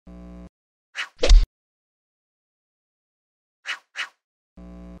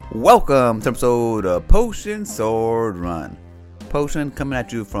Welcome to episode of Potion Sword Run. Potion coming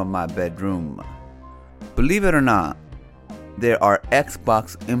at you from my bedroom. Believe it or not, there are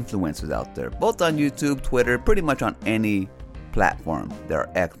Xbox influencers out there, both on YouTube, Twitter, pretty much on any platform. There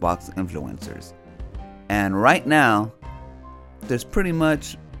are Xbox influencers. And right now, there's pretty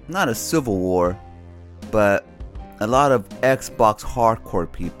much not a civil war, but a lot of Xbox hardcore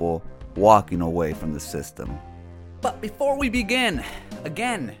people walking away from the system. But before we begin,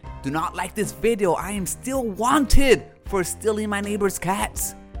 again, do not like this video. I am still wanted for stealing my neighbor's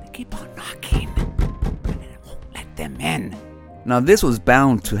cats. They keep on knocking, and I won't let them in. Now this was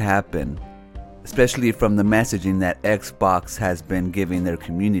bound to happen, especially from the messaging that Xbox has been giving their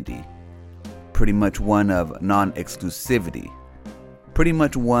community. Pretty much one of non-exclusivity. Pretty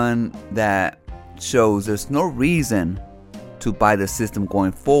much one that shows there's no reason to buy the system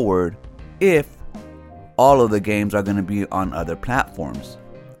going forward if all of the games are going to be on other platforms.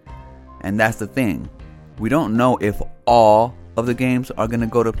 And that's the thing. We don't know if all of the games are going to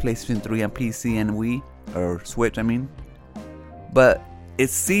go to PlayStation 3 and PC and Wii, or Switch, I mean. But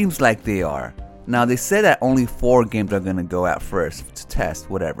it seems like they are. Now, they said that only 4 games are going to go at first to test,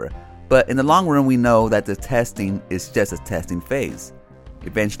 whatever. But in the long run, we know that the testing is just a testing phase.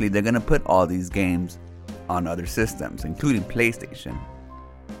 Eventually, they're going to put all these games on other systems, including PlayStation.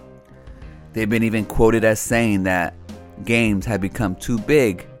 They've been even quoted as saying that games have become too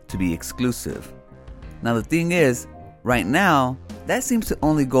big to be exclusive. Now the thing is, right now, that seems to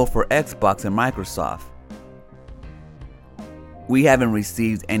only go for Xbox and Microsoft. We haven't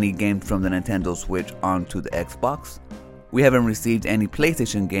received any games from the Nintendo Switch onto the Xbox. We haven't received any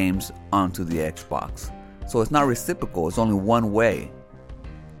PlayStation games onto the Xbox. So it's not reciprocal, it's only one way.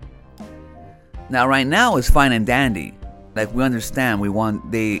 Now right now it's fine and dandy. Like, we understand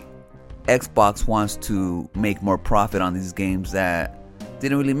Xbox wants to make more profit on these games that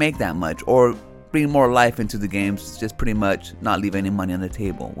didn't really make that much, or bring more life into the games, just pretty much not leave any money on the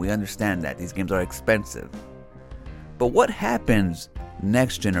table. We understand that these games are expensive. But what happens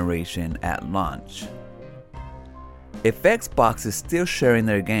next generation at launch? If Xbox is still sharing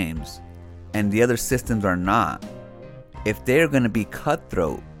their games and the other systems are not, if they're going to be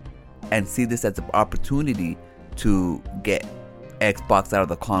cutthroat and see this as an opportunity to get Xbox out of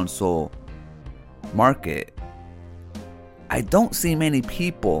the console market, I don't see many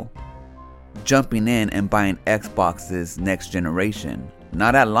people jumping in and buying Xbox's next generation.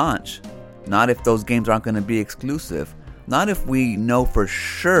 Not at launch. Not if those games aren't going to be exclusive. Not if we know for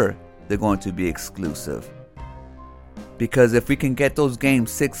sure they're going to be exclusive. Because if we can get those games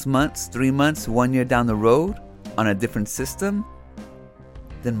 6 months, 3 months, 1 year down the road on a different system,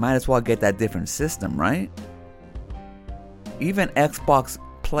 then might as well get that different system, right? Even Xbox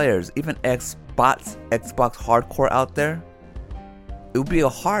players, even Xbox hardcore out there, it would be a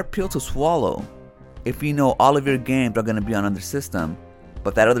hard pill to swallow if you know all of your games are going to be on another system,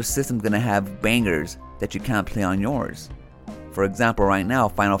 but that other system is going to have bangers that you can't play on yours. For example, right now,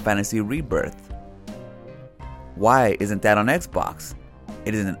 Final Fantasy Rebirth. Why isn't that on Xbox?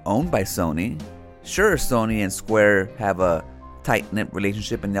 It isn't owned by Sony. Sure, Sony and Square have a tight-knit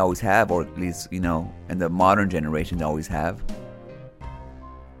relationship, and they always have, or at least, in the modern generation they always have.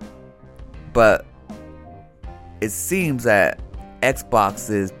 But it seems that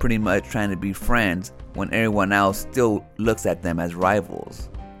Xbox is pretty much trying to be friends when everyone else still looks at them as rivals.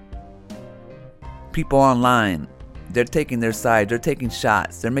 People online, they're taking their side, they're taking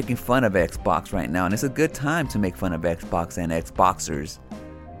shots, they're making fun of Xbox right now, and it's a good time to make fun of Xbox and Xboxers.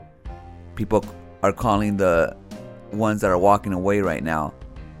 People are calling the ones that are walking away right now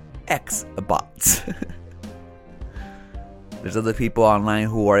Xbots. There's other people online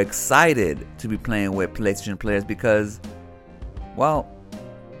who are excited to be playing with PlayStation players because, well,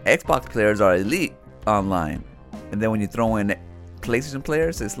 Xbox players are elite online. And then when you throw in PlayStation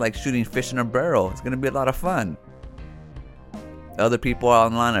players, it's like shooting fish in a barrel. It's going to be a lot of fun. Other people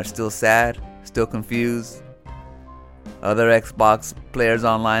online are still sad, still confused. Other Xbox players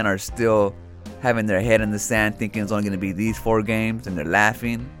online are still having their head in the sand, thinking it's only going to be these 4 games, and they're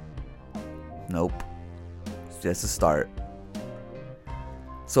laughing. Nope. It's just a start.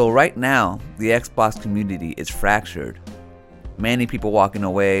 So right now, the Xbox community is fractured. Many people walking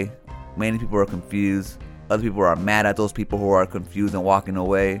away. Many people are confused. Other people are mad at those people who are confused and walking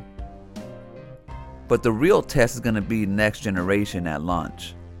away. But the real test is going to be next generation at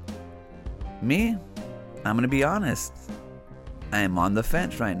launch. Me, I'm going to be honest. I am on the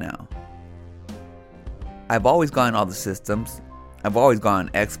fence right now. I've always gone all the systems. I've always gone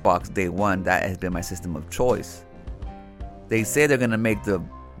Xbox day one. That has been my system of choice. They say they're going to make the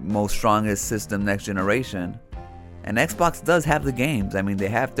most strongest system next generation. And Xbox does have the games. I mean, they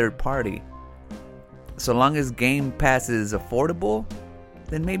have third party. So long as Game Pass is affordable,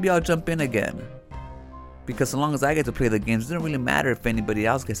 then maybe I'll jump in again. Because so long as I get to play the games, it doesn't really matter if anybody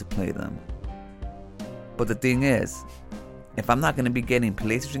else gets to play them. But the thing is, if I'm not going to be getting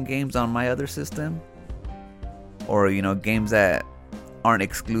PlayStation games on my other system, or, you know, games that aren't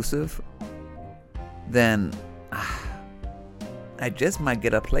exclusive, then I just might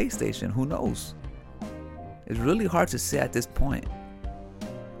get a PlayStation. Who knows? It's really hard to say at this point.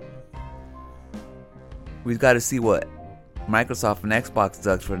 We've got to see what Microsoft and Xbox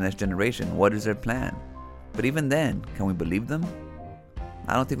does for the next generation. What is their plan? But even then, can we believe them?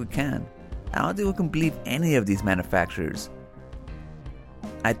 I don't think we can. I don't think we can believe any of these manufacturers.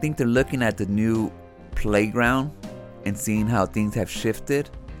 I think they're looking at the new playground and seeing how things have shifted.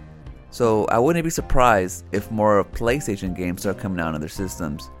 So I wouldn't be surprised if more PlayStation games start coming out on their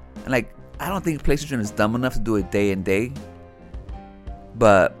systems. And like, I don't think PlayStation is dumb enough to do it day and day.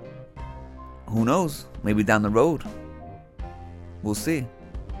 But who knows? Maybe down the road. We'll see.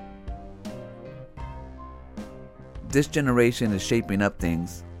 This generation is shaping up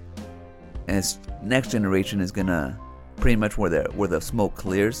things. And this next generation is gonna pretty much where the smoke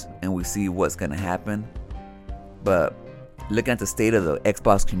clears and we see what's gonna happen. But looking at the state of the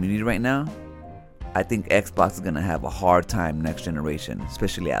Xbox community right now, I think Xbox is gonna have a hard time next generation,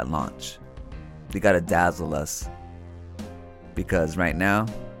 especially at launch. They gotta dazzle us. Because right now,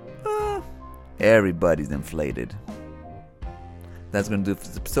 everybody's inflated. That's gonna do it for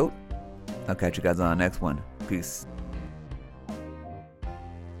this episode. I'll catch you guys on the next one. Peace.